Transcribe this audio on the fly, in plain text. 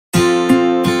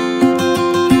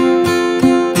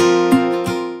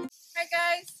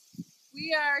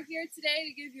here today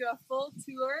to give you a full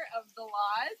tour of the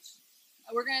lodge.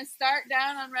 We're going to start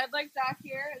down on Red Lake Dock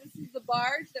here. This is the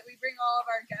barge that we bring all of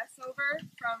our guests over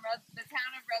from the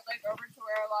town of Red Lake over to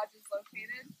where our lodge is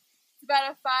located. It's about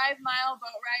a 5-mile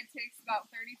boat ride, takes about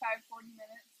 35-40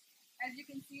 minutes. As you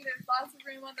can see, there's lots of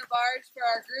room on the barge for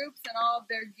our groups and all of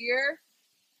their gear.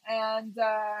 And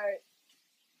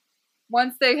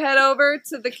once they head over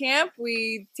to the camp,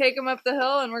 we take them up the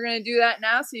hill, and we're going to do that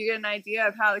now so you get an idea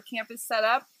of how the camp is set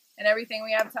up and everything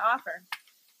we have to offer.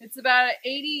 It's about an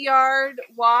 80-yard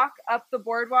walk up the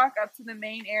boardwalk up to the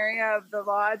main area of the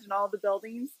lodge and all the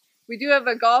buildings. We do have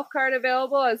a golf cart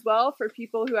available as well for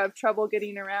people who have trouble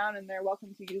getting around, and they're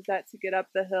welcome to use that to get up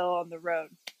the hill on the road.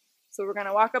 So we're going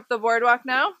to walk up the boardwalk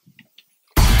now.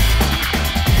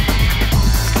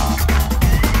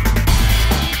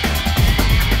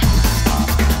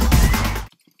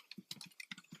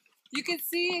 You can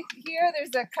see here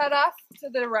there's a cutoff to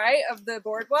the right of the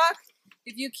boardwalk.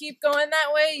 If you keep going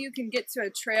that way, you can get to a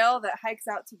trail that hikes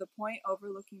out to the point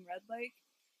overlooking Red Lake.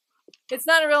 It's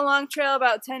not a real long trail,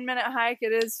 about a 10-minute hike.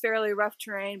 It is fairly rough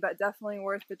terrain, but definitely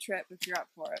worth the trip if you're up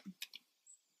for it.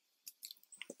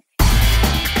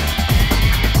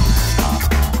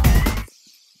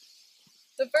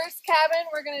 The first cabin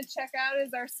we're going to check out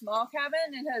is our small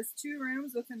cabin. It has 2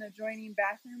 rooms with an adjoining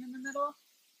bathroom in the middle.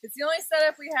 It's the only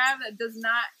setup we have that does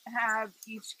not have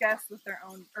each guest with their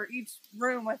own, or each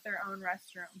room with their own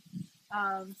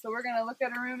restroom. So we're going to look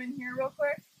at a room in here real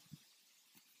quick.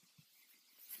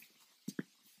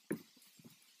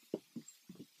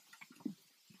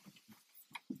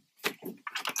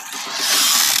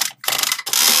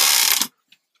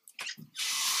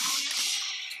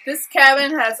 This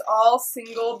cabin has all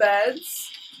single beds.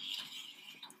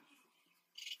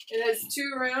 It has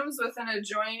 2 rooms with an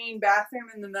adjoining bathroom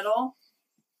in the middle.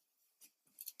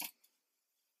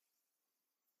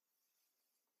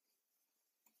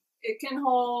 It can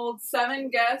hold 7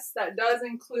 guests. That does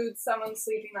include someone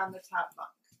sleeping on the top bunk.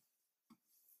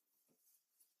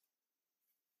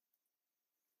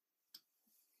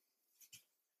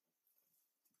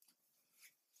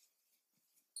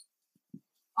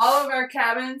 All of our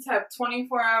cabins have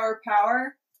 24-hour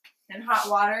power and hot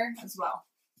water as well.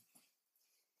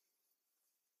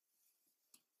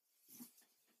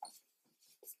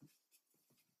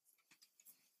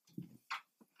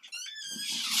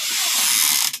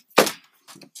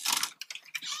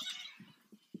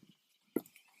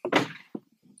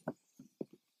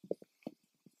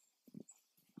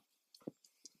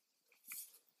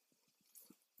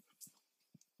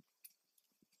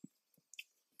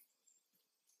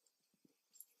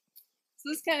 So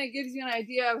this kind of gives you an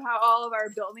idea of how all of our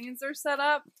buildings are set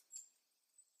up.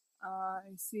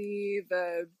 You see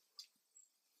the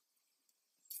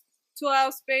tool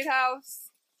house, bait house,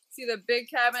 see the big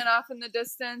cabin off in the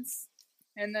distance,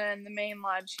 and then the main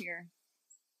lodge here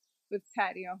with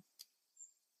patio.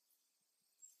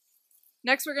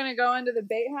 Next we're going to go into the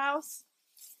bait house.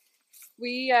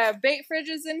 We have bait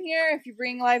fridges in here if you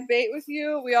bring live bait with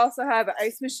you. We also have an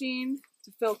ice machine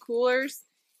to fill coolers,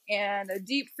 and a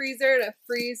deep freezer to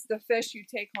freeze the fish you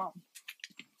take home.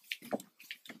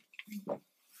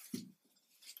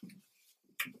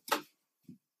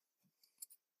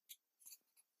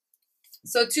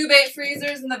 So 2 bait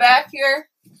freezers in the back here,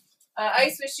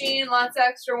 ice machine, lots of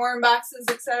extra worm boxes,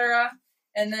 etc.,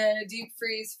 and then a deep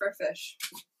freeze for fish.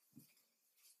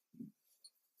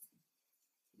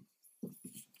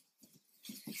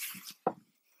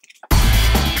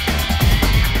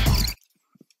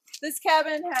 This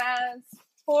cabin has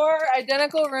 4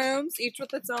 identical rooms, each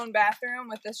with its own bathroom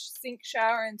with a sink,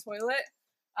 shower, and toilet.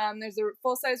 There's a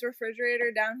full-size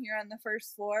refrigerator down here on the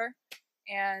first floor,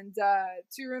 and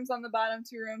 2 rooms on the bottom,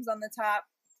 2 rooms on the top,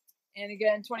 and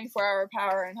again, 24-hour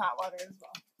power and hot water as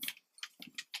well.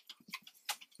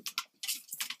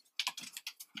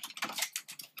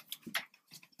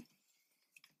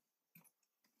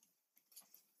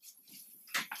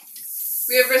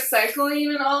 We have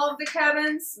recycling in all of the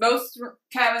cabins. Most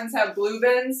cabins have blue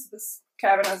bins. This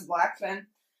cabin has a black bin.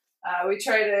 We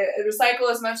try to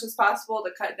recycle as much as possible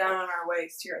to cut down on our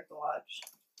waste here at the lodge.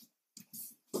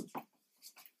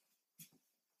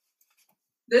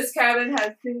 This cabin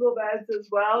has single beds as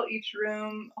well. Each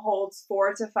room holds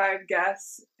 4 to 5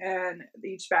 guests, and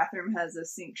each bathroom has a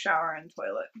sink, shower, and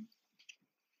toilet.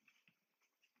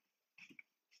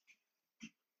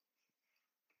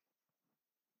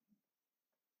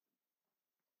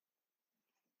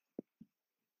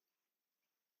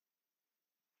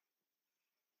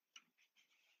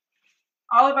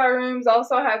 All of our rooms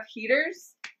also have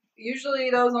heaters. Usually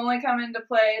those only come into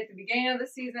play at the beginning of the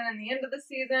season and the end of the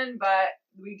season, but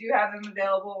we do have them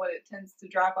available when it tends to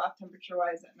drop off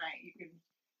temperature-wise at night. You can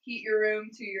heat your room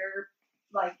to your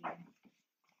liking.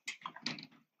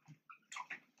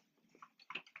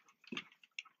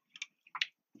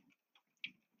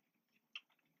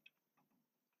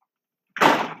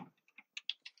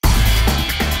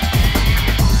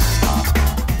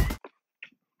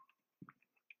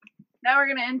 Now we're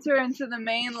going to enter into the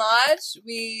main lodge.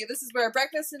 This is where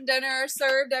breakfast and dinner are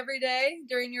served every day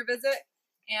during your visit.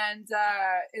 And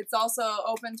it's also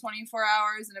open 24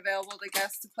 hours and available to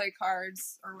guests to play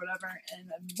cards or whatever. And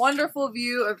a wonderful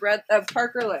view of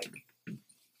Parker Lake.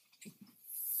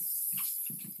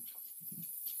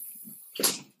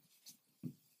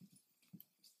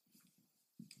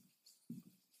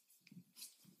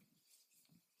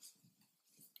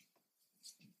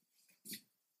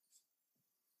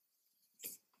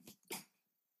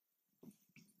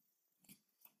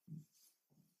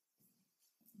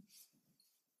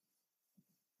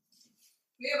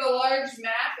 We have a large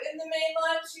map in the main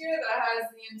lodge here that has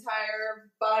the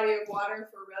entire body of water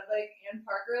for Red Lake and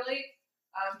Parker Lake.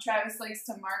 Travis likes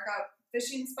to mark up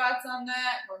fishing spots on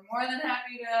that. We're more than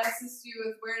happy to assist you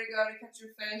with where to go to catch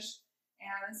your fish.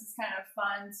 And this is kind of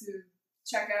fun to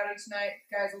check out each night.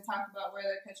 Guys will talk about where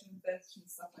they're catching fish and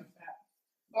stuff like that.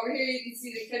 Over here you can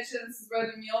see the kitchen. This is where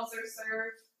the meals are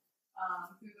served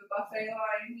through the buffet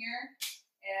line here.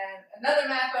 And another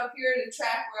map up here to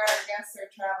track where our guests are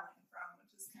traveling from,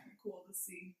 which is kind of cool to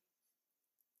see.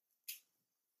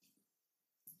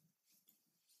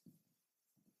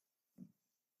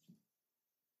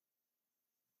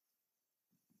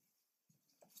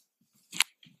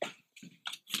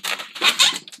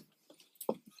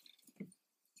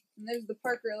 And there's the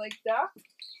Parker Lake dock.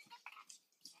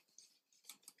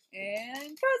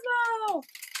 And Cosmo!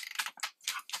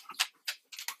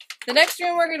 The next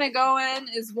room we're going to go in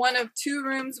is one of 2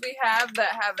 rooms we have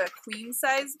that have a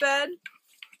queen-size bed.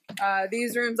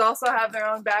 These rooms also have their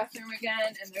own bathroom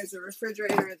again, and there's a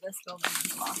refrigerator in this building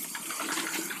as well.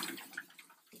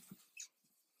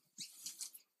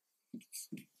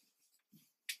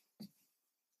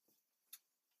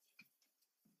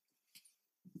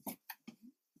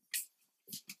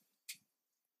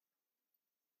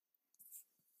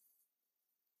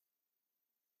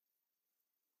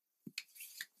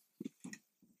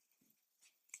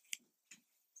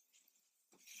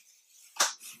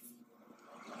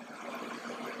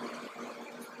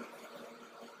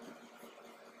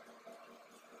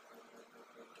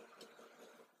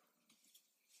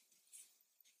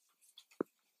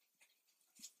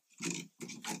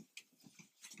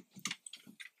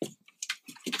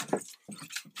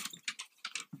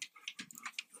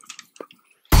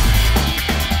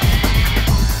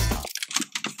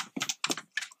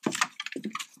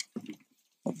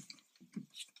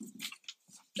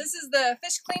 This is the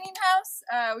fish cleaning house.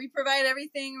 We provide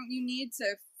everything you need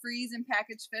to freeze and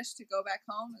package fish to go back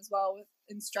home, as well with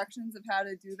instructions of how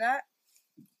to do that.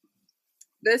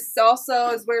 This also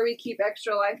is where we keep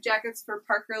extra life jackets for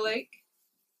Parker Lake.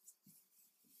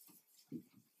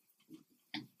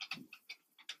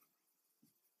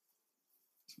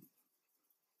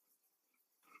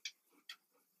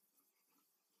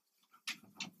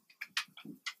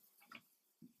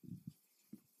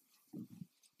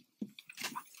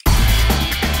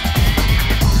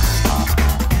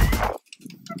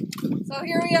 So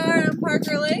here we are on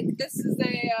Parker Lake. This is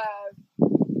a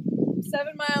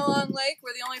 7-mile-long lake.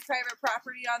 We're the only private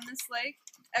property on this lake.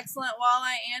 Excellent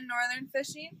walleye and northern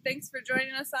fishing. Thanks for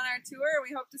joining us on our tour, and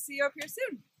we hope to see you up here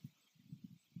soon.